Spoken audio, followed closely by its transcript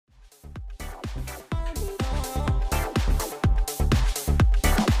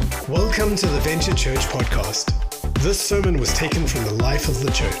Welcome to the Venture Church podcast. This sermon was taken from the life of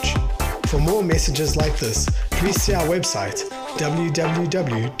the church. For more messages like this, please see our website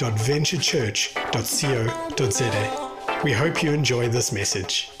www.venturechurch.co.za. We hope you enjoy this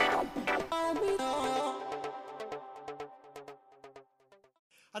message. I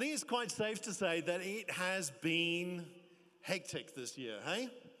think it's quite safe to say that it has been hectic this year, hey?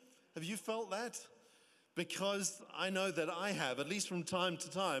 Have you felt that? Because I know that I have, at least from time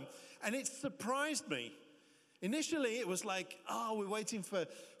to time, and it surprised me. Initially, it was like, we're waiting for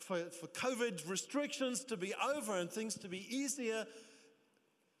COVID restrictions to be over and things to be easier.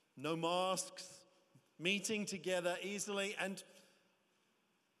 No masks, meeting together easily, and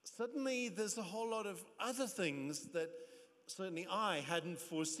suddenly there's a whole lot of other things that certainly I hadn't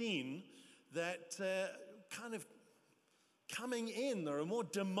foreseen that kind of coming in. There are more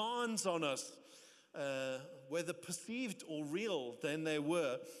demands on us, whether perceived or real, than they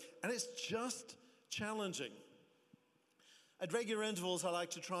were. And it's just challenging. At regular intervals, I like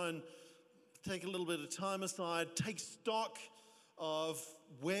to try and take a little bit of time aside, take stock of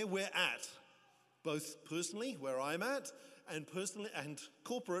where we're at, both personally, where I'm at, and personally and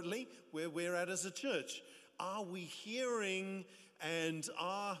corporately, where we're at as a church. Are we hearing and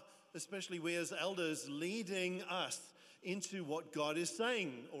are, especially we as elders, leading us into what God is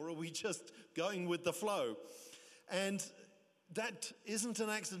saying? Or are we just going with the flow? And that isn't an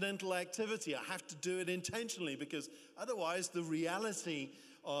accidental activity. I have to do it intentionally because otherwise the reality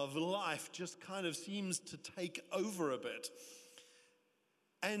of life just kind of seems to take over a bit.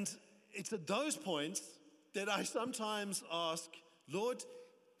 And it's at those points that I sometimes ask, Lord,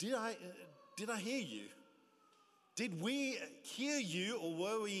 did I hear you? Did we hear you, or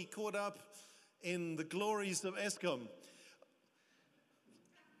were we caught up in the glories of ESCOM,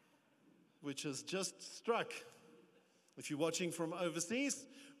 which has just struck? If you're watching from overseas,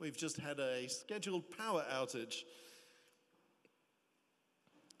 we've just had a scheduled power outage.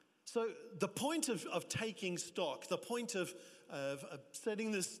 So the point of taking stock, the point of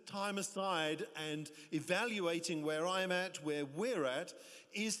setting this time aside and evaluating where I'm at, where we're at,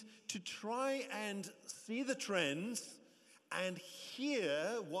 is to try and see the trends and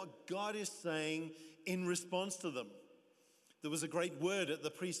hear what God is saying in response to them. There was a great word at the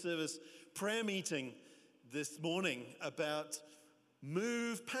pre-service prayer meeting this morning about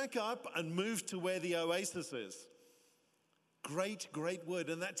pack up and move to where the oasis is. Great word.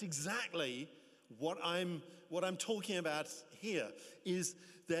 And that's exactly what I'm talking about here, is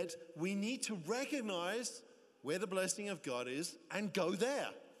that we need to recognize where the blessing of God is and go there.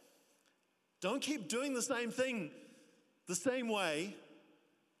 Don't keep doing the same thing the same way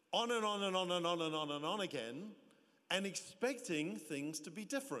on and on and on and on and on and on again and expecting things to be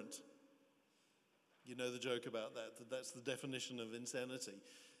different. You know the joke about that that's the definition of insanity.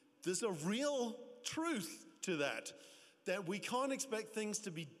 There's a real truth to that we can't expect things to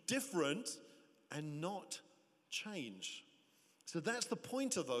be different and not change. So that's the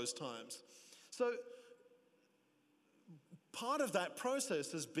point of those times. So part of that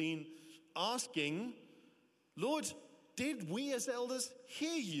process has been asking, Lord, did we as elders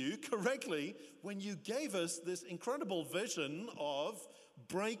hear you correctly when you gave us this incredible vision of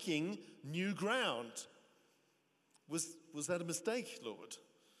breaking new ground? Was that a mistake, Lord?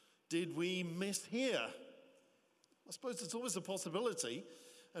 Did we mishear? I suppose it's always a possibility,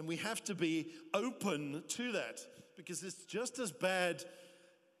 and we have to be open to that, because it's just as bad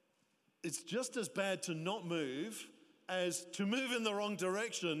to not move as to move in the wrong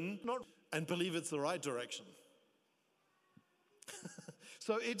direction and believe it's the right direction.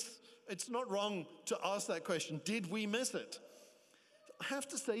 So it's not wrong to ask that question, did we miss it? I have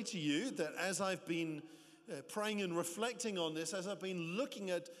to say to you that as I've been praying and reflecting on this, as I've been looking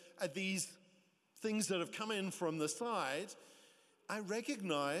at these things that have come in from the side, I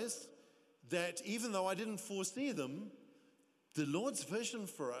recognize that even though I didn't foresee them, the Lord's vision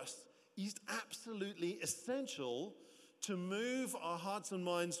for us is absolutely essential to move our hearts and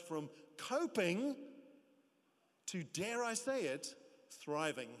minds from coping to, dare I say it,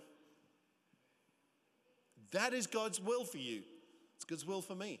 thriving. That is God's will for you. It's God's will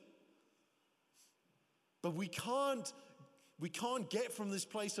for me. But we can't get from this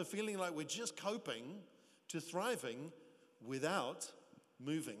place of feeling like we're just coping to thriving without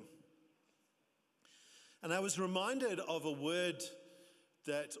moving. And I was reminded of a word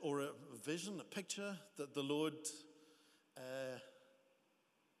or a vision, a picture that the Lord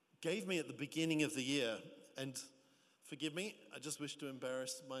gave me at the beginning of the year. And forgive me, I just wish to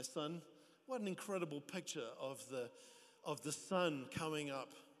embarrass my son. What an incredible picture of the sun coming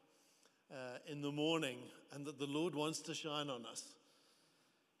up in the morning, and that the Lord wants to shine on us.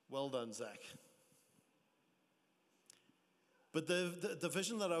 Well done, Zach. But the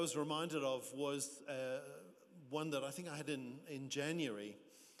vision that I was reminded of was one that I think I had in January,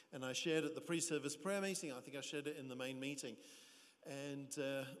 and I shared at the pre-service prayer meeting. I think I shared it in the main meeting. And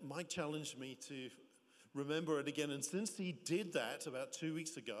Mike challenged me to remember it again. And since he did that about 2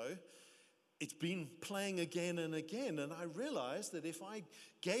 weeks ago, it's been playing again and again. And I realized that if I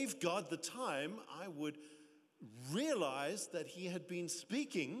gave God the time, I would realize that he had been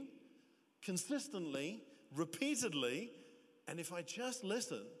speaking consistently, repeatedly. And if I just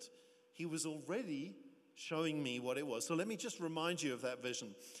listened, he was already showing me what it was. So let me just remind you of that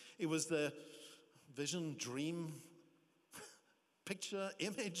vision. It was the vision, dream, picture,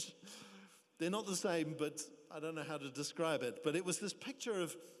 image. They're not the same, but I don't know how to describe it. But it was this picture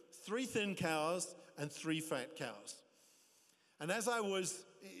of 3 thin cows and 3 fat cows. And as I was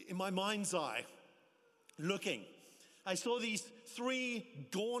in my mind's eye looking, I saw these 3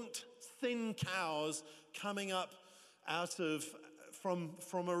 gaunt, thin cows coming up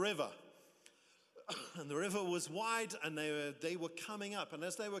from a river. And the river was wide, and they were coming up. And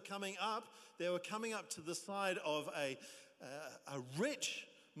as they were coming up to the side of a rich,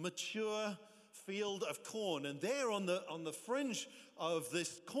 mature field of corn. And there on the fringe of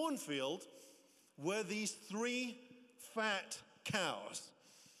this cornfield were these 3 fat cows.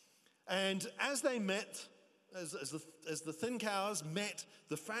 And as they met, as the thin cows met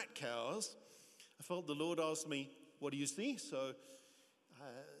the fat cows, I felt the Lord ask me, "What do you see?" So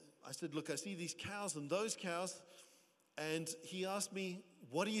I said, "Look, I see these cows and those cows." And he asked me,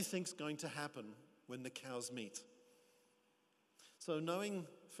 "What do you think's going to happen when the cows meet?" So knowing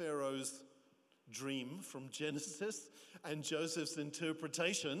Pharaoh's dream from Genesis and Joseph's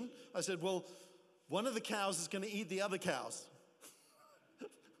interpretation, I said, well, one of the cows is going to eat the other cows.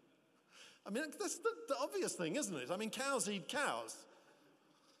 I mean, that's the obvious thing, isn't it? I mean, cows eat cows.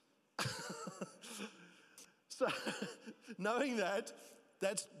 So knowing that,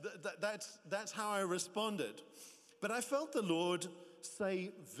 that's how I responded. But I felt the Lord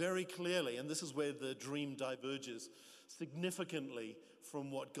say very clearly, and this is where the dream diverges significantly from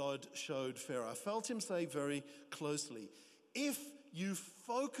what God showed Pharaoh. I felt him say very closely, if you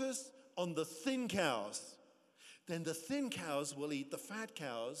focus on the thin cows, then the thin cows will eat the fat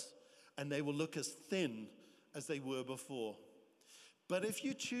cows, and they will look as thin as they were before. But if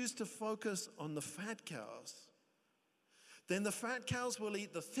you choose to focus on the fat cows, then the fat cows will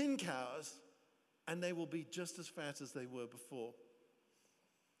eat the thin cows, and they will be just as fat as they were before.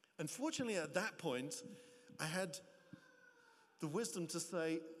 Unfortunately, at that point, I had the wisdom to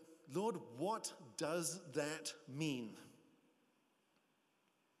say, Lord, what does that mean?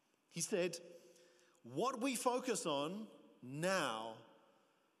 He said, what we focus on now,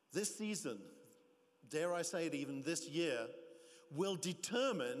 this season, dare I say it, even this year, will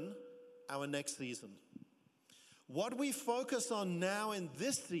determine our next season. What we focus on now in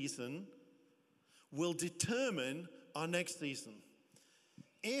this season will determine our next season.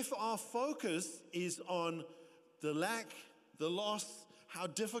 If our focus is on the lack, the loss, how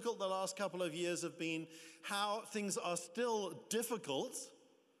difficult the last couple of years have been, how things are still difficult,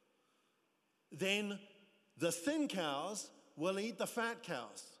 then the thin cows will eat the fat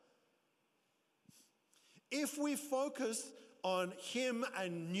cows. If we focus on him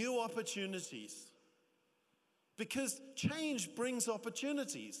and new opportunities, because change brings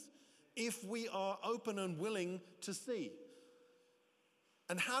opportunities if we are open and willing to see.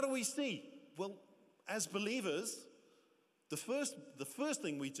 And how do we see? Well, as believers, the first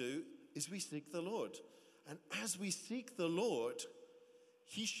thing we do is we seek the Lord. And as we seek the Lord,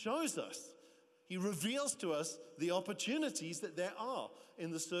 he shows us, he reveals to us the opportunities that there are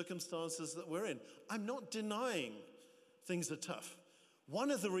in the circumstances that we're in. I'm not denying things are tough.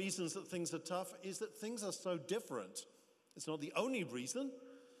 One of the reasons that things are tough is that things are so different. It's not the only reason.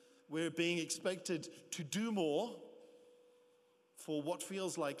 We're being expected to do more for what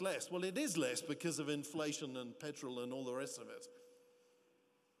feels like less. Well, it is less because of inflation and petrol and all the rest of it.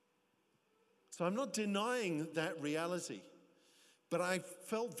 So I'm not denying that reality. But I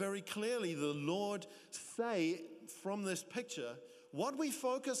felt very clearly the Lord say from this picture, what we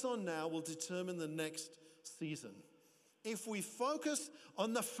focus on now will determine the next season. If we focus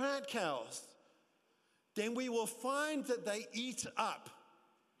on the fat cows, then we will find that they eat up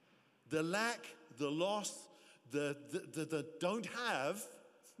the lack, the loss, the don't have,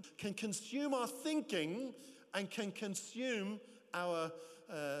 can consume our thinking and can consume our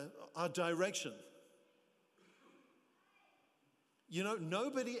direction. You know,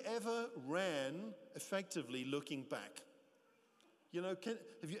 nobody ever ran effectively looking back. You know,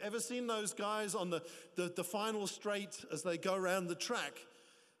 have you ever seen those guys on the final straight as they go around the track?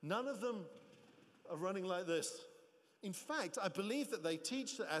 None of them are running like this. In fact, I believe that they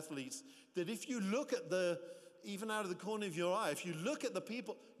teach the athletes that if you look at even out of the corner of your eye, if you look at the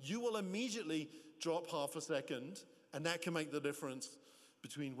people, you will immediately drop half a second, and that can make the difference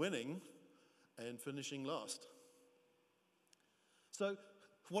between winning and finishing last. So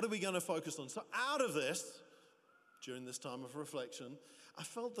what are we going to focus on? So out of this, during this time of reflection, I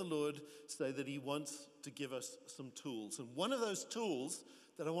felt the Lord say that he wants to give us some tools. And one of those tools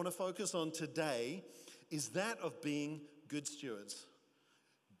that I want to focus on today is that of being good stewards.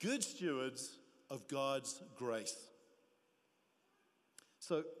 Good stewards of God's grace.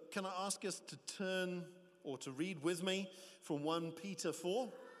 So can I ask us to turn or to read with me from 1 Peter 4?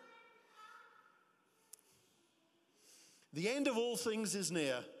 The end of all things is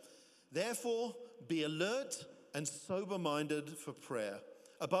near. Therefore, be alert and sober-minded for prayer.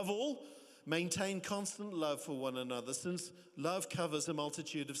 Above all, maintain constant love for one another, since love covers a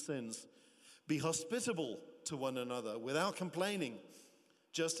multitude of sins. Be hospitable to one another without complaining.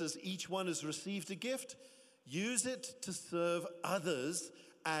 Just as each one has received a gift, use it to serve others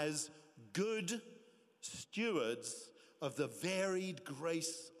as good stewards of the varied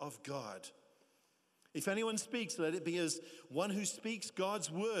grace of God. If anyone speaks, let it be as one who speaks God's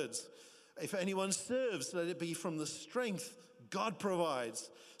words. If anyone serves, let it be from the strength God provides,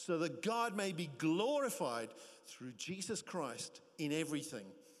 so that God may be glorified through Jesus Christ in everything.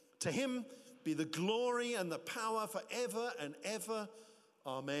 To him be the glory and the power forever and ever.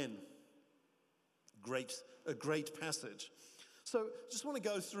 Amen. A great passage. So just want to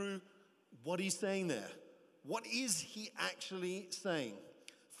go through what he's saying there. What is he actually saying?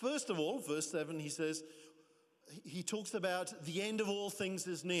 First of all, verse 7, he talks about the end of all things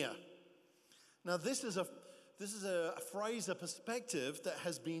is near. Now this is a phrase, a perspective that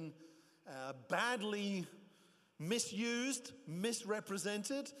has been badly misused,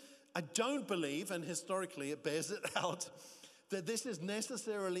 misrepresented. I don't believe, and historically it bears it out, that this is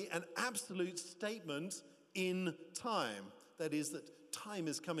necessarily an absolute statement in time. That is, that time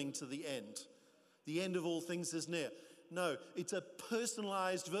is coming to the end. The end of all things is near. No, it's a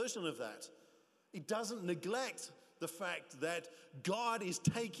personalized version of that. It doesn't neglect the fact that God is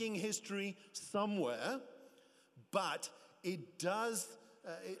taking history somewhere, but it does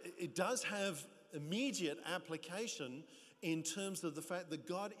have immediate application in terms of the fact that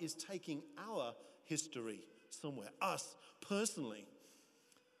God is taking our history somewhere, us personally.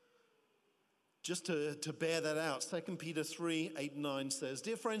 Just to bear that out, 2 Peter 3, 8 and 9 says,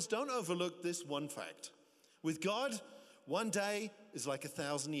 "Dear friends, don't overlook this one fact. With God, one day is like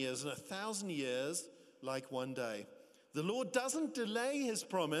 1,000 years, and 1,000 years like one day. The Lord doesn't delay his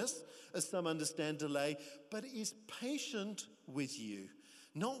promise, as some understand delay, but is patient with you,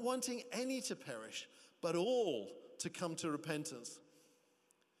 not wanting any to perish, but all to come to repentance."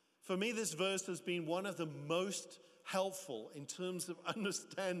 For me, this verse has been one of the most helpful in terms of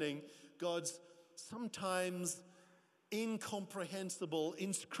understanding God's sometimes incomprehensible,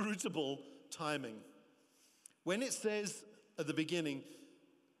 inscrutable timing. When it says at the beginning,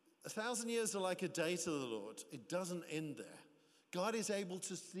 1,000 years are like a day to the Lord, it doesn't end there. God is able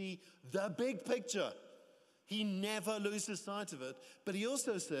to see the big picture. He never loses sight of it. But he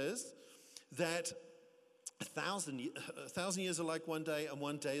also says that 1,000 years are like one day, and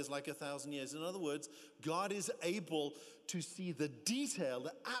one day is like 1,000 years. In other words, God is able to see the detail,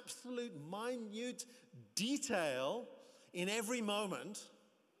 the absolute minute detail in every moment,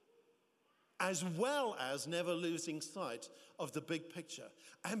 as well as never losing sight of the big picture.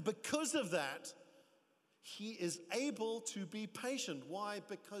 And because of that, he is able to be patient. Why?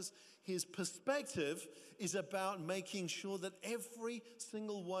 Because his perspective is about making sure that every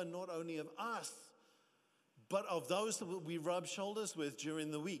single one, not only of us, but of those that we rub shoulders with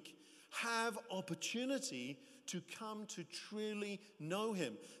during the week, have opportunity to come to truly know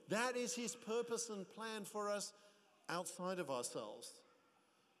him. That is his purpose and plan for us outside of ourselves.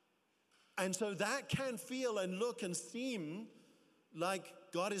 And so that can feel and look and seem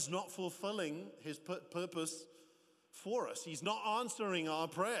like God is not fulfilling his purpose for us. He's not answering our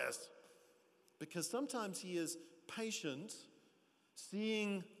prayers, because sometimes he is patient,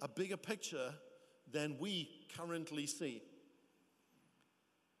 seeing a bigger picture than we currently see.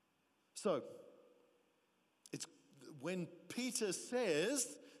 So, it's when Peter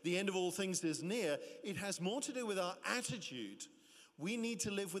says the end of all things is near, it has more to do with our attitude. We need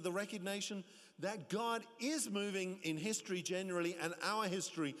to live with the recognition that God is moving in history generally and our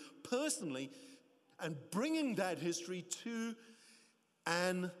history personally, and bringing that history to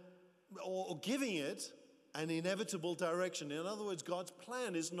or giving it an inevitable direction. In other words, God's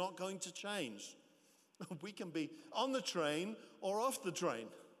plan is not going to change. We can be on the train or off the train.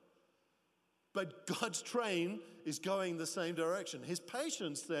 But God's train is going the same direction. His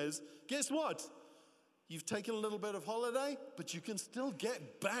patience says, guess what? You've taken a little bit of holiday, but you can still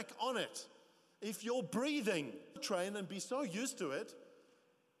get back on it. If you're breathing, train and be so used to it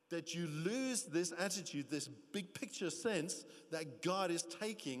that you lose this attitude, this big picture sense that God is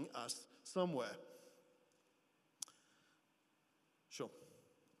taking us somewhere. Sure.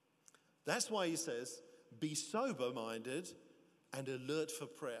 That's why he says, be sober-minded and alert for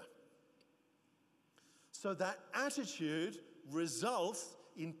prayer. So that attitude results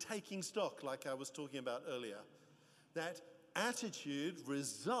in taking stock, like I was talking about earlier. That attitude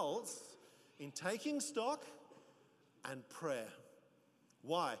results in taking stock and prayer.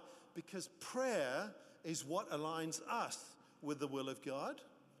 Why? Because prayer is what aligns us with the will of God.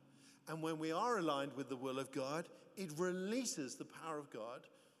 And when we are aligned with the will of God, it releases the power of God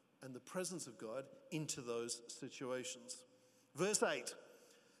and the presence of God into those situations. Verse 8.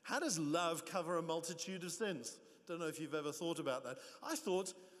 How does love cover a multitude of sins? Don't know if you've ever thought about that. I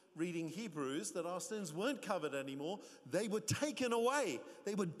thought, reading Hebrews, that our sins weren't covered anymore. They were taken away.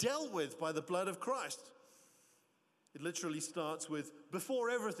 They were dealt with by the blood of Christ. It literally starts with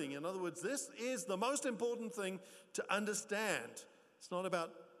before everything. In other words, this is the most important thing to understand. It's not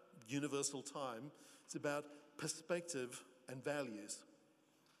about universal time. It's about perspective and values.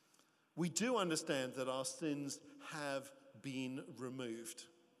 We do understand that our sins have been removed.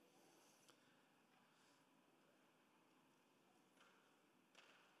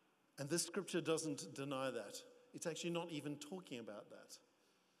 And this scripture doesn't deny that. It's actually not even talking about that.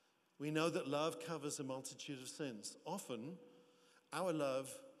 We know that love covers a multitude of sins. Often, our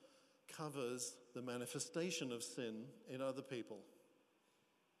love covers the manifestation of sin in other people.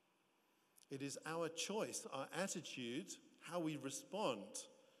 It is our choice, our attitude, how we respond,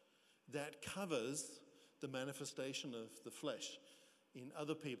 that covers the manifestation of the flesh in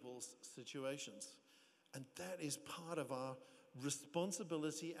other people's situations. And that is part of our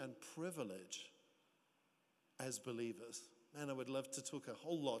responsibility and privilege as believers. Man, I would love to talk a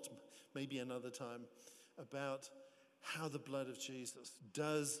whole lot, maybe another time, about how the blood of Jesus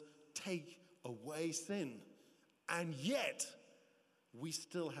does take away sin. And yet, we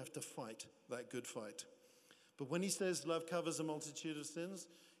still have to fight that good fight. But when he says love covers a multitude of sins,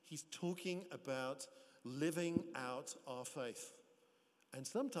 he's talking about living out our faith. And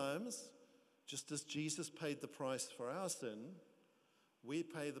sometimes, just as Jesus paid the price for our sin, we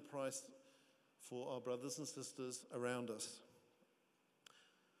pay the price for our brothers and sisters around us.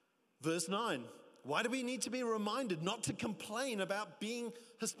 Verse 9, why do we need to be reminded not to complain about being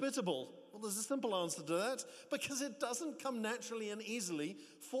hospitable? Well, there's a simple answer to that. Because it doesn't come naturally and easily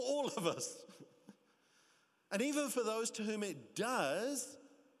for all of us. And even for those to whom it does,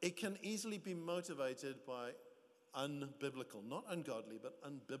 it can easily be motivated by unbiblical, not ungodly, but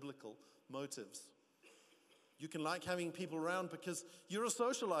unbiblical motives. You can like having people around because you're a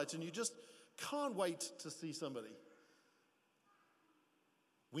socialite and you just can't wait to see somebody.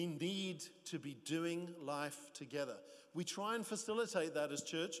 We need to be doing life together. We try and facilitate that as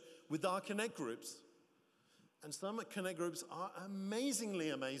church with our connect groups. And some connect groups are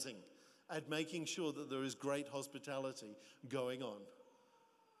amazingly amazing at making sure that there is great hospitality going on.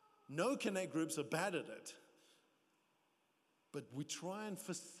 No connect groups are bad at it. But we try and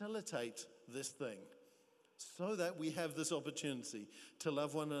facilitate this thing so that we have this opportunity to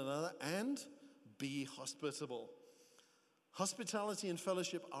love one another and be hospitable. Hospitality and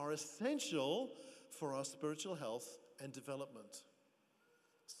fellowship are essential for our spiritual health and development.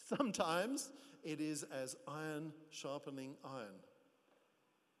 Sometimes it is as iron sharpening iron,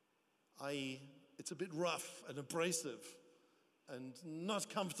 i.e., it's a bit rough and abrasive and not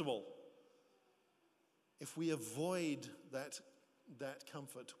comfortable. If we avoid that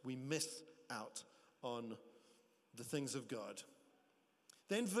comfort, we miss out on the things of God.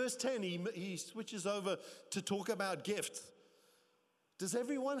 Then verse 10, he switches over to talk about gifts. Does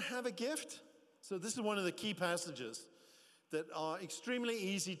everyone have a gift? So this is one of the key passages that are extremely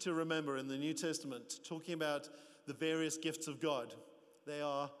easy to remember in the New Testament, talking about the various gifts of God. They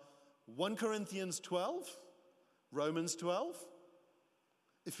are 1 Corinthians 12, Romans 12,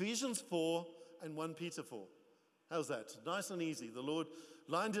 Ephesians 4, and 1 Peter 4. How's that? Nice and easy. The Lord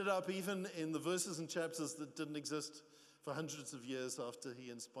lined it up even in the verses and chapters that didn't exist for hundreds of years after he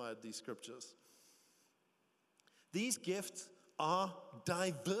inspired these scriptures. These gifts are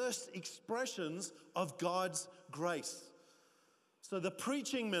diverse expressions of God's grace. So the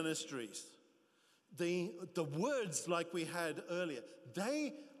preaching ministries, the words like we had earlier,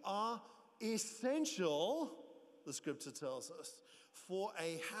 they are essential, the scripture tells us, for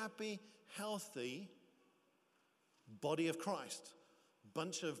a happy, healthy body of Christ,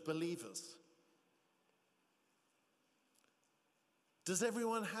 bunch of believers. Does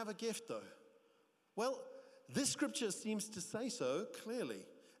everyone have a gift, though? Well, this scripture seems to say so clearly.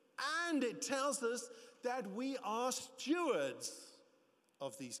 And it tells us that we are stewards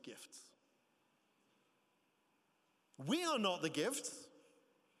of these gifts. We are not the gifts.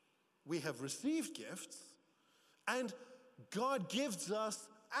 We have received gifts. And God gives us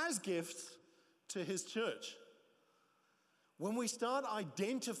as gifts to his church. When we start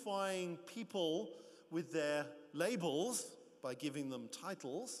identifying people with their labels by giving them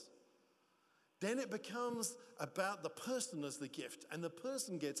titles, then it becomes about the person as the gift, and the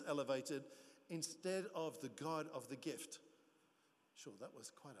person gets elevated instead of the God of the gift. Sure, that was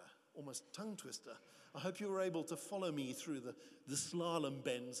quite a almost tongue twister. I hope you were able to follow me through the slalom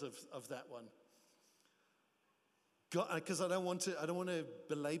bends of that one. Because I don't want to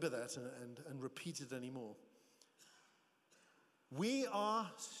belabor that and repeat it anymore. We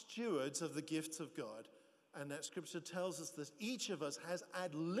are stewards of the gifts of God, and that scripture tells us that each of us has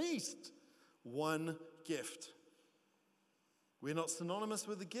at least one gift. We're not synonymous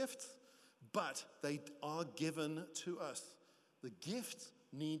with the gifts, but they are given to us. The gifts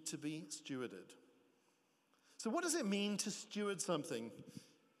need to be stewarded. So what does it mean to steward something?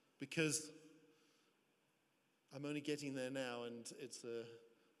 Because I'm only getting there now, and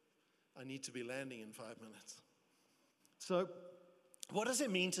I need to be landing in 5 minutes. So what does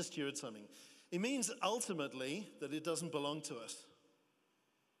it mean to steward something? It means ultimately that it doesn't belong to us.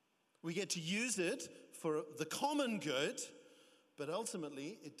 We get to use it for the common good, but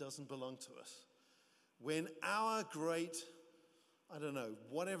ultimately it doesn't belong to us. When our great,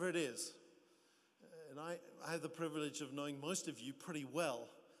 whatever it is, and I have the privilege of knowing most of you pretty well,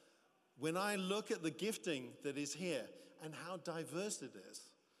 when I look at the gifting that is here and how diverse it is,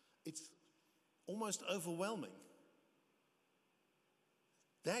 it's almost overwhelming.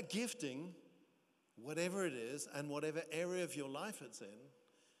 That gifting, whatever it is, and whatever area of your life it's in,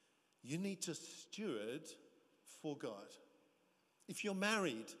 you need to steward for God. If you're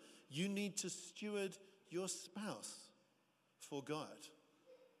married, you need to steward your spouse for God.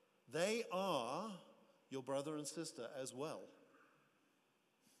 They are your brother and sister as well.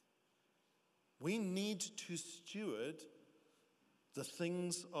 We need to steward the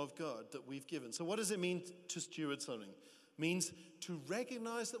things of God that we've given. So what does it mean to steward something? It means to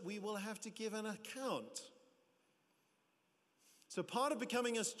recognize that we will have to give an account. So part of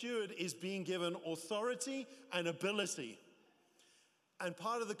becoming a steward is being given authority and ability. And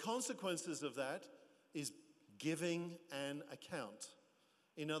part of the consequences of that is giving an account.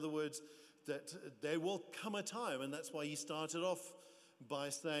 In other words, that there will come a time, and that's why he started off by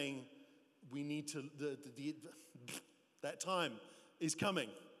saying we need to, that time is coming.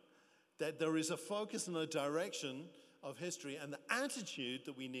 That there is a focus and a direction of history, and the attitude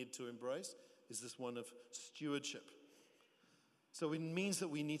that we need to embrace is this one of stewardship. So it means that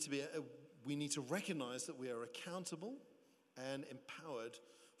we need to recognize that we are accountable and empowered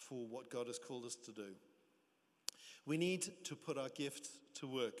for what God has called us to do. We need to put our gifts to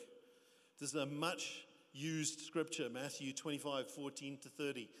work. There's a much used scripture, Matthew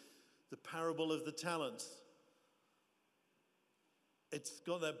 25:14-30, the parable of the talents. It's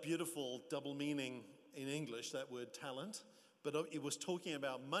got that beautiful double meaning in English, that word talent, but it was talking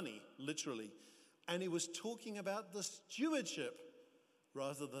about money, literally. And it was talking about the stewardship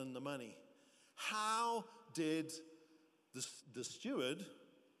rather than the money. How did the steward,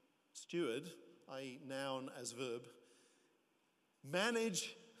 i.e. noun as verb,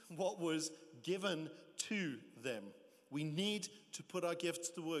 manage what was given to them? We need to put our gifts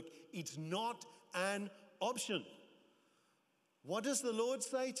to work. It's not an option. What does the Lord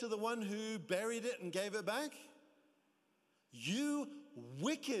say to the one who buried it and gave it back? You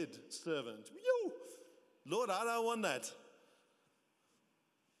wicked servant. You, Lord, I don't want that.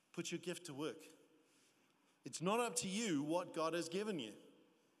 Put your gift to work. It's not up to you what God has given you.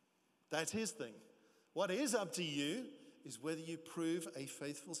 That's his thing. What is up to you is whether you prove a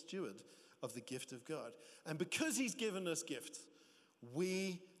faithful steward of the gift of God. And because he's given us gifts,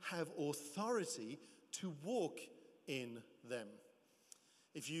 we have authority to walk in them.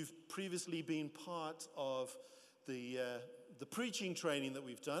 If you've previously been part of the preaching training that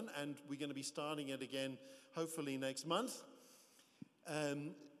we've done, and we're going to be starting it again hopefully next month,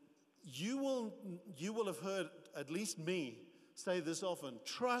 you will have heard at least me say this often: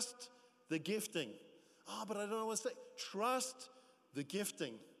 trust the gifting. But I don't know what to say. Trust the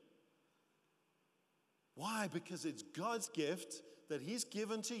gifting. Why? Because it's God's gift that he's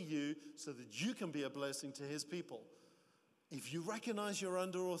given to you so that you can be a blessing to his people. If you recognize you're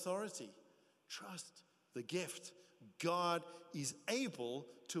under authority, trust the gift. God is able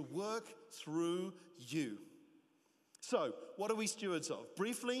to work through you. So, what are we stewards of?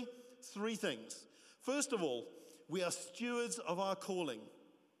 Briefly, 3 things. First of all, we are stewards of our calling.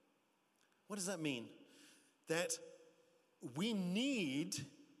 What does that mean? That we need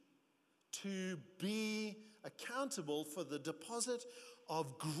to be accountable for the deposit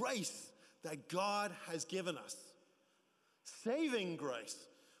of grace that God has given us. Saving grace.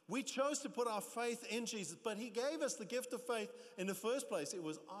 We chose to put our faith in Jesus, but he gave us the gift of faith in the first place. It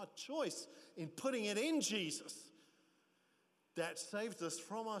was our choice in putting it in Jesus that saved us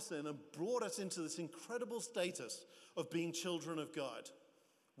from our sin and brought us into this incredible status of being children of God.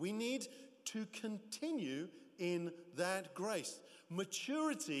 We need to continue in that grace.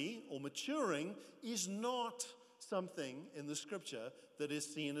 Maturity or maturing is not something in the scripture that is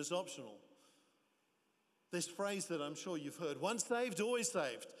seen as optional. This phrase that I'm sure you've heard, once saved, always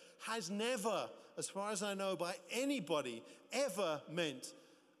saved, has never, as far as I know, by anybody ever meant,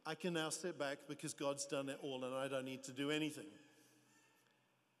 I can now sit back because God's done it all and I don't need to do anything.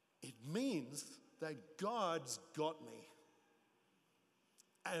 It means that God's got me.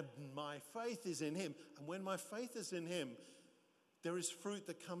 And my faith is in him. And when my faith is in him, there is fruit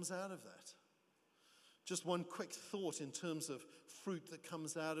that comes out of that. Just one quick thought in terms of fruit that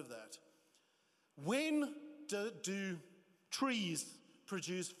comes out of that. When do trees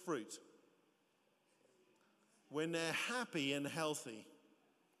produce fruit? When they're happy and healthy,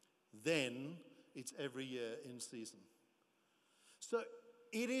 then it's every year in season. So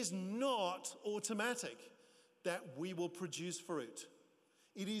it is not automatic that we will produce fruit.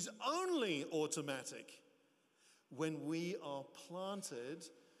 It is only automatic when we are planted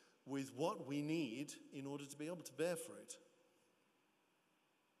with what we need in order to be able to bear fruit.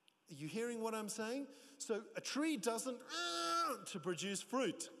 Are you hearing what I'm saying? So a tree doesn't to produce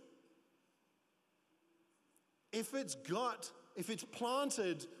fruit. If it's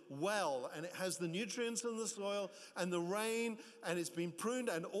planted well and it has the nutrients in the soil and the rain and it's been pruned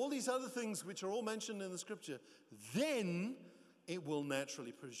and all these other things which are all mentioned in the scripture, then it will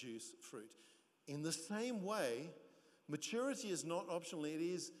naturally produce fruit. In the same way, maturity is not optional. It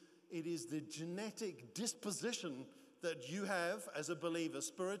is the genetic disposition that you have as a believer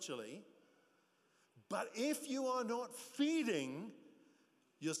spiritually. But if you are not feeding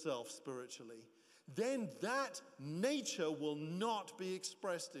yourself spiritually, then that nature will not be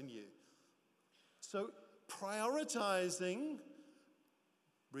expressed in you. So prioritizing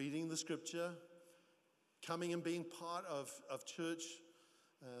reading the scripture, coming and being part of church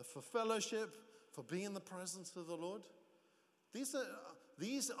for fellowship, for being in the presence of the Lord, these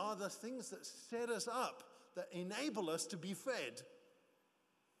are the things that set us up, that enable us to be fed.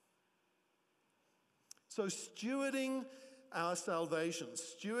 So stewarding our salvation,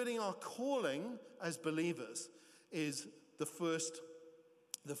 stewarding our calling as believers is the first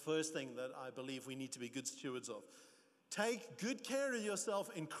thing that I believe we need to be good stewards of. Take good care of yourself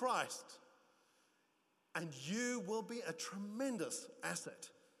in Christ, and you will be a tremendous asset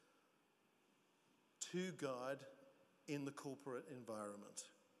to God in the corporate environment.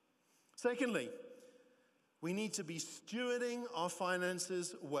 Secondly, we need to be stewarding our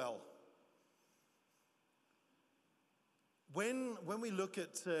finances well. When we look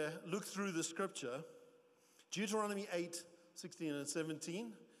through the scripture, Deuteronomy 8:16 and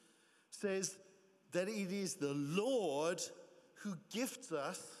 17 says that it is the Lord who gifts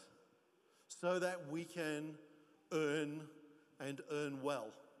us so that we can earn and earn well.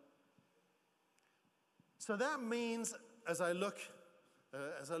 So that means, as I look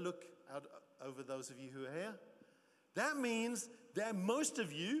out over those of you who are here, that means that most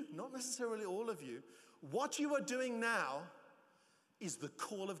of you, not necessarily all of you, what you are doing now is the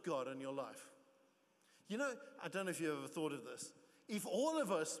call of God in your life. You know, I don't know if you ever thought of this. If all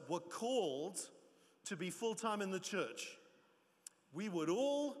of us were called to be full-time in the church, we would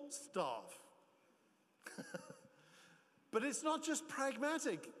all starve. But it's not just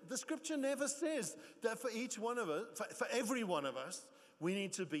pragmatic. The scripture never says that for each one of us, for every one of us, we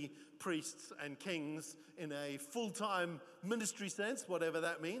need to be priests and kings in a full-time ministry sense, whatever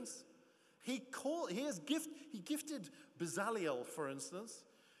that means. He gifted Bezalel, for instance,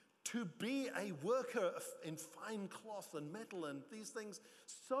 to be a worker in fine cloth and metal and these things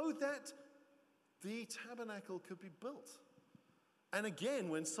so that the tabernacle could be built. And again,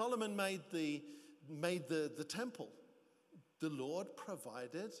 when Solomon made the temple, the Lord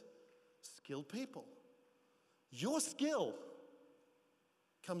provided skilled people. Your skill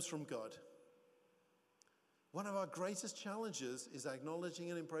comes from God. One of our greatest challenges is acknowledging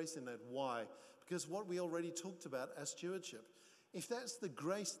and embracing that. Why? Because what we already talked about as stewardship. If that's the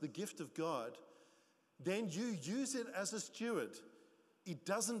grace, the gift of God, then you use it as a steward. It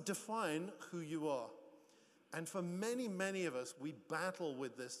doesn't define who you are. And for many, many of us, we battle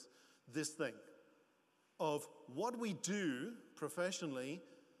with this thing of what we do professionally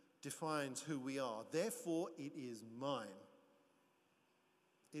defines who we are. Therefore, it is mine.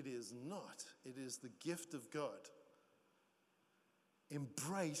 It is not. It is the gift of God.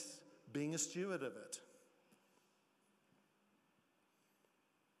 Embrace being a steward of it.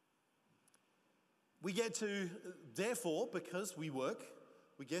 We get to, therefore, because we work,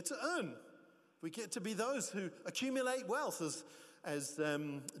 we get to earn. We get to be those who accumulate wealth, as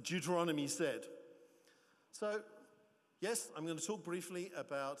Deuteronomy said. So, yes, I'm going to talk briefly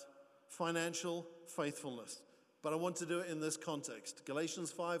about financial faithfulness, but I want to do it in this context.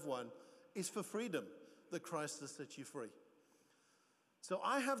 Galatians 5:1 is for freedom that Christ has set you free. So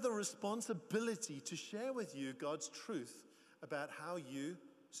I have the responsibility to share with you God's truth about how you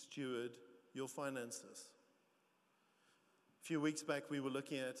steward your finances. A few weeks back, we were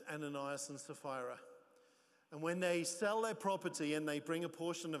looking at Ananias and Sapphira. And when they sell their property and they bring a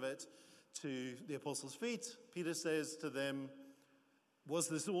portion of it to the apostles' feet, Peter says to them, was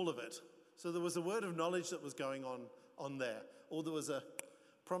this all of it? So there was a word of knowledge that was going on there, or there was a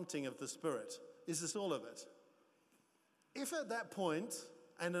prompting of the Spirit. Is this all of it? If at that point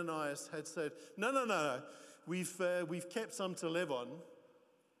Ananias had said, no, we've kept some to live on,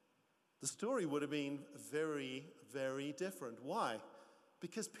 the story would have been very, very different. Why?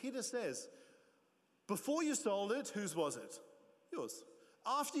 Because Peter says, before you sold it, whose was it? Yours.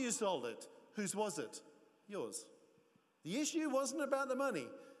 After you sold it, whose was it? Yours. The issue wasn't about the money.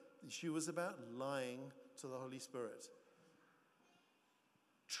 The issue was about lying to the Holy Spirit.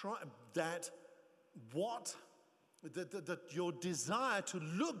 That your desire to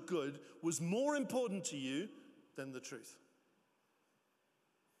look good was more important to you than the truth.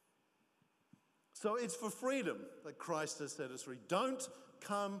 So it's for freedom that Christ has set us free. Don't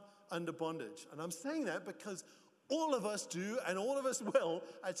come under bondage. And I'm saying that because all of us do, and all of us will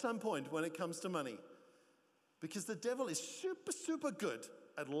at some point when it comes to money. Because the devil is super, super good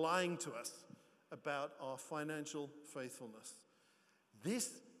at lying to us about our financial faithfulness.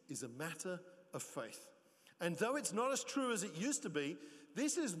 This is a matter of faith. And though it's not as true as it used to be,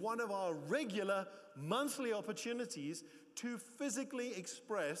 this is one of our regular monthly opportunities to physically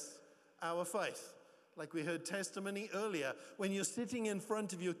express our faith. Like we heard testimony earlier, when you're sitting in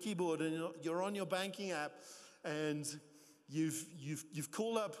front of your keyboard and you're on your banking app and you've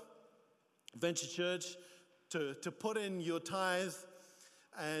called up Venture Church to put in your tithe,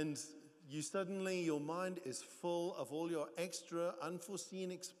 and you suddenly, your mind is full of all your extra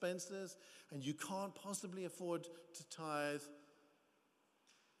unforeseen expenses and you can't possibly afford to tithe.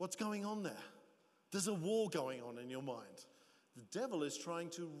 What's going on there? There's a war going on in your mind. The devil is trying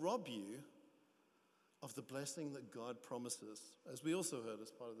to rob you of the blessing that God promises, as we also heard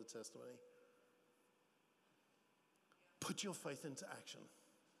as part of the testimony. Put your faith into action.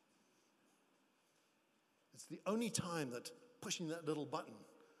 It's the only time that pushing that little button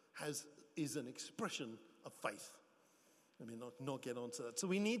is an expression of faith. Let me not get onto that. So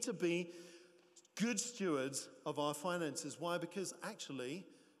we need to be good stewards of our finances. Why? Because actually,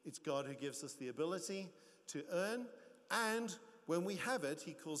 it's God who gives us the ability to earn, and when we have it,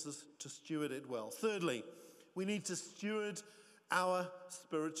 he calls us to steward it well. Thirdly, we need to steward our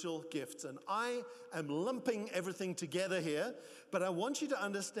spiritual gifts. And I am lumping everything together here, but I want you to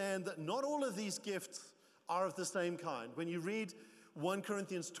understand that not all of these gifts are of the same kind. When you read 1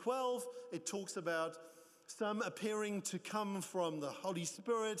 Corinthians 12, it talks about some appearing to come from the Holy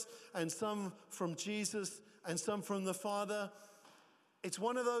Spirit, and some from Jesus, and some from the Father. It's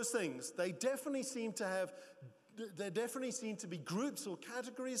one of those things. There definitely seem to be groups or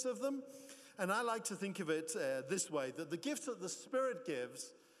categories of them. And I like to think of it this way, that the gifts that the Spirit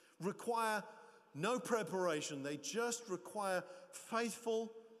gives require no preparation. They just require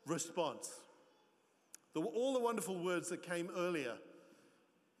faithful response. All the wonderful words that came earlier.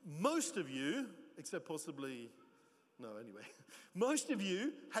 Most of you, except possibly, most of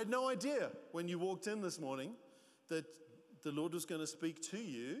you had no idea when you walked in this morning that the Lord was going to speak to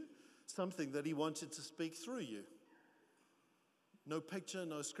you something that he wanted to speak through you. No picture,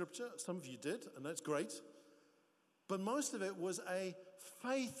 no scripture. Some of you did, and that's great. But most of it was a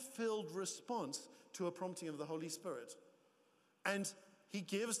faith-filled response to a prompting of the Holy Spirit. And he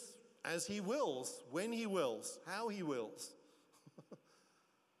gives as he wills, when he wills, how he wills.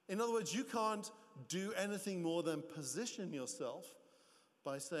 In other words, you can't do anything more than position yourself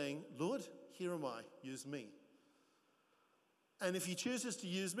by saying, Lord, here am I, use me. And if he chooses to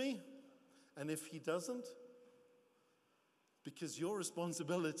use me, and if he doesn't, because your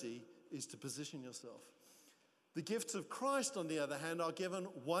responsibility is to position yourself. The gifts of Christ, on the other hand, are given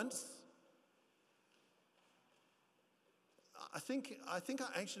once I think I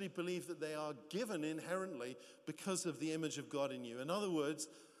actually believe that they are given inherently because of the image of God in you. In other words,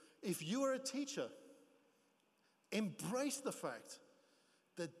 if you are a teacher, embrace the fact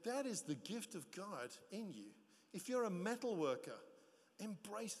that that is the gift of God in you. If you're a metal worker,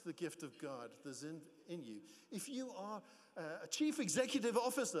 embrace the gift of God that's in you. If you are a chief executive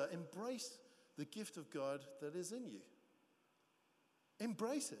officer, embrace the gift of God that is in you.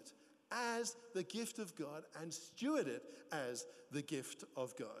 Embrace it as the gift of God and steward it as the gift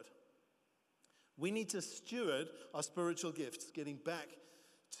of God. We need to steward our spiritual gifts, getting back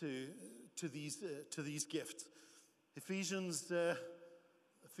to these gifts. Ephesians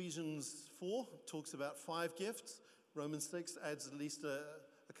 4 talks about 5 gifts. Romans 6 adds at least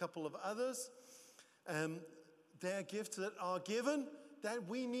a couple of others. They're gifts that are given that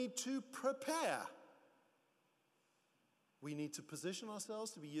we need to prepare. We need to position ourselves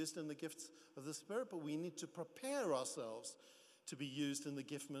to be used in the gifts of the Spirit, but we need to prepare ourselves to be used in the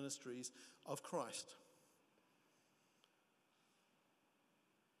gift ministries of Christ.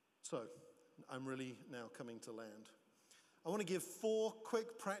 So, I'm really now coming to land. I want to give 4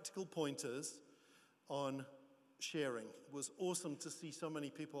 quick practical pointers on sharing. It was awesome to see so many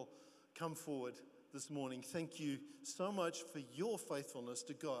people come forward this morning. Thank you so much for your faithfulness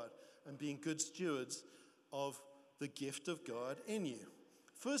to God and being good stewards of the gift of God in you.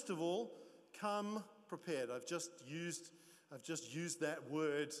 First of all, come prepared. I've just used that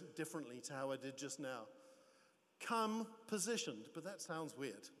word differently to how I did just now. Come positioned, but that sounds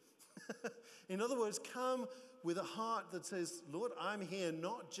weird. In other words, come with a heart that says, Lord, I'm here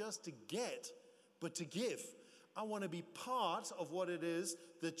not just to get, but to give. I want to be part of what it is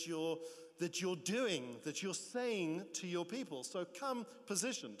that you're doing, that you're saying to your people. So come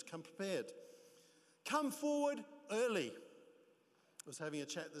positioned, come prepared. Come forward early. I was having a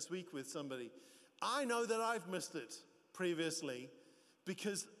chat this week with somebody. I know that I've missed it previously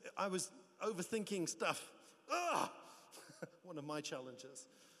because I was overthinking stuff. One of my challenges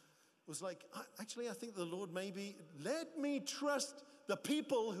was like, I think the Lord maybe let me trust the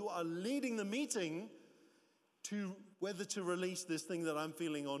people who are leading the meeting to whether to release this thing that I'm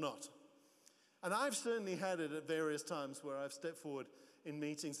feeling or not. And I've certainly had it at various times where I've stepped forward in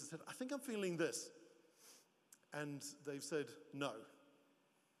meetings and said, I think I'm feeling this. And they've said, no,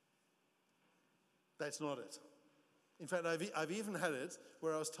 that's not it. In fact, I've even had it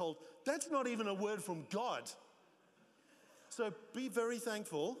where I was told, that's not even a word from God. So be very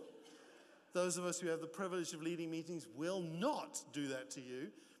thankful. Those of us who have the privilege of leading meetings will not do that to you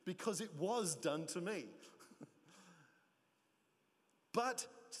because it was done to me. But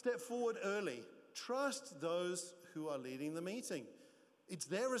step forward early. Trust those who are leading the meeting. It's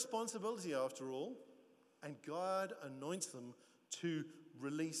their responsibility after all. And God anoints them to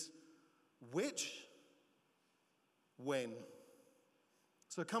release which, when.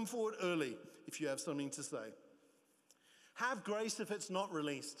 So come forward early if you have something to say. Have grace if it's not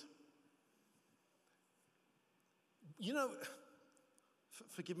released. You know,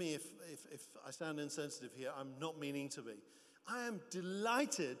 forgive me if I sound insensitive here. I'm not meaning to be. I am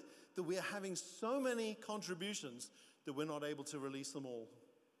delighted that we are having so many contributions that we're not able to release them all.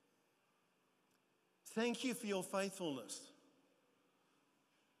 Thank you for your faithfulness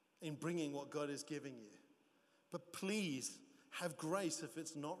in bringing what God is giving you. But please have grace if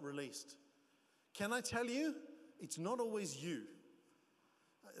it's not released. Can I tell you, it's not always you.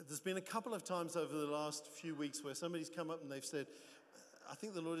 There's been a couple of times over the last few weeks where somebody's come up and they've said, I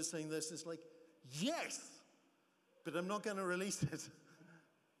think the Lord is saying this. It's like, yes, but I'm not going to release it.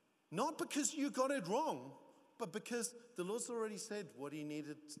 Not because you got it wrong, but because the Lord's already said what he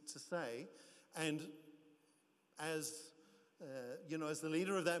needed to say. And as the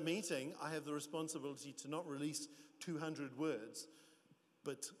leader of that meeting, I have the responsibility to not release 200 words,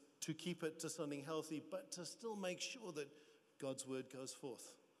 but to keep it to something healthy, but to still make sure that God's word goes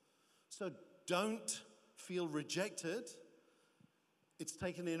forth. So don't feel rejected. It's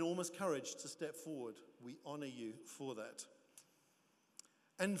taken enormous courage to step forward. We honor you for that.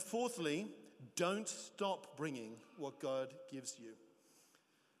 And fourthly, don't stop bringing what God gives you.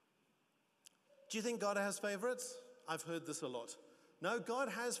 Do you think God has favorites? I've heard this a lot. No, God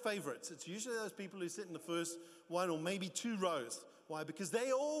has favorites. It's usually those people who sit in the first 1 or maybe 2 rows. Why? Because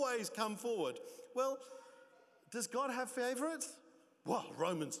they always come forward. Well, does God have favorites? Well,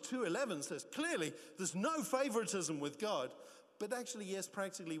 Romans 2:11 says clearly there's no favoritism with God. But actually, yes,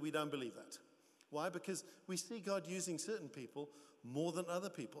 practically we don't believe that. Why? Because we see God using certain people more than other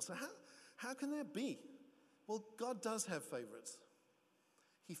people. So how can that be? Well, God does have favorites.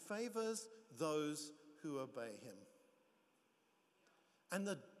 He favors those who obey him. And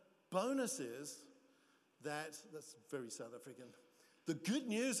the bonus is that's very South African. The good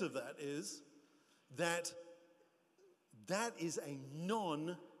news of that is that is a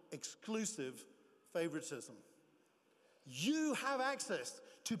non-exclusive favoritism. You have access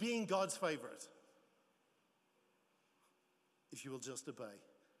to being God's favorite if you will just obey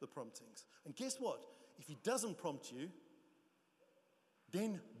the promptings. And guess what? If he doesn't prompt you,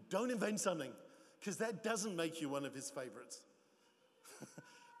 then don't invent something, because that doesn't make you one of his favorites.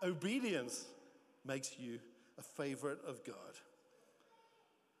 Obedience makes you a favorite of God.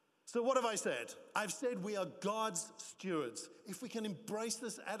 So what have I said? I've said we are God's stewards. If we can embrace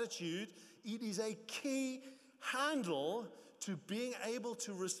this attitude, it is a key handle to being able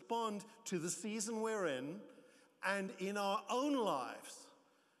to respond to the season we're in, and in our own lives,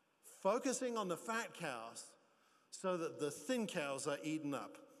 focusing on the fat cows so that the thin cows are eaten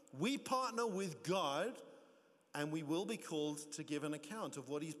up. We partner with God, and we will be called to give an account of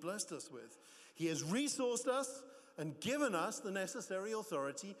what he's blessed us with. He has resourced us and given us the necessary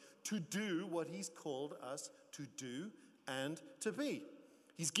authority to do what he's called us to do and to be.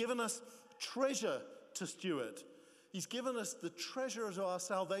 He's given us treasure to steward. He's given us the treasure of our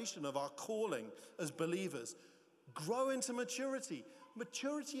salvation, of our calling as believers. Grow into maturity.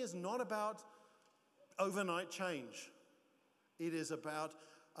 Maturity is not about overnight change. It is about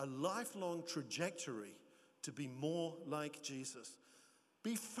a lifelong trajectory to be more like Jesus.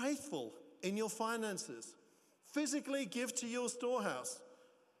 Be faithful in your finances. Physically give to your storehouse.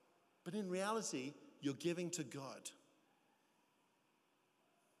 But in reality, you're giving to God.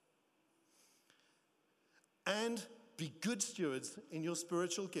 And be good stewards in your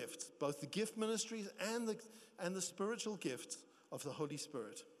spiritual gifts, both the gift ministries and the spiritual gifts of the Holy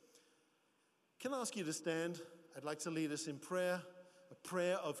Spirit. Can I ask you to stand? I'd like to lead us in prayer, a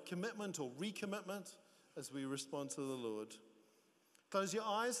prayer of commitment or recommitment as we respond to the Lord. Close your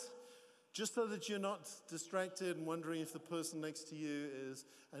eyes, just so that you're not distracted and wondering if the person next to you is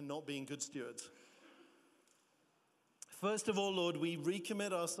and not being good stewards. First of all, Lord, we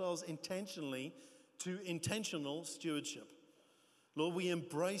recommit ourselves intentionally to intentional stewardship. Lord, we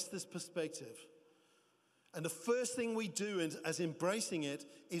embrace this perspective. And the first thing we do as embracing it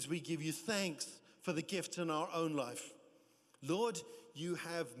is we give you thanks for the gift in our own life. Lord, you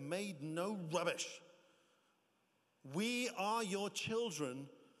have made no rubbish. We are your children,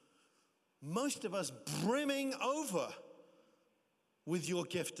 most of us brimming over with your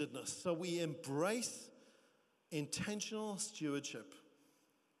giftedness. So we embrace intentional stewardship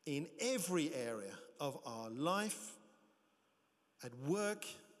in every area of our life, at work,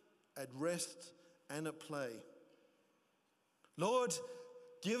 at rest, and at play. Lord,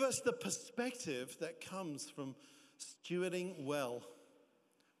 give us the perspective that comes from stewarding well,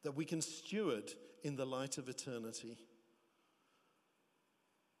 that we can steward in the light of eternity.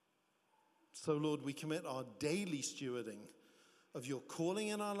 So, Lord, we commit our daily stewarding of your calling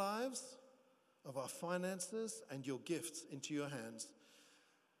in our lives, of our finances, and your gifts into your hands.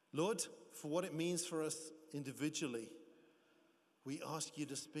 Lord, for what it means for us individually, we ask you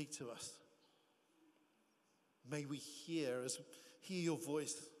to speak to us. May we hear your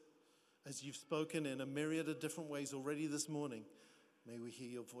voice as you've spoken in a myriad of different ways already this morning. May we hear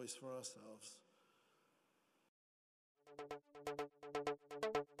your voice for ourselves.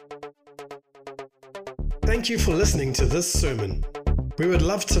 Thank you for listening to this sermon. We would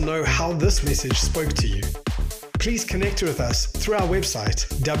love to know how this message spoke to you. Please connect with us through our website,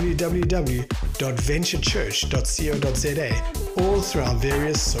 www.venturechurch.co.za, or through our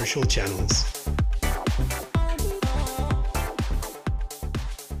various social channels.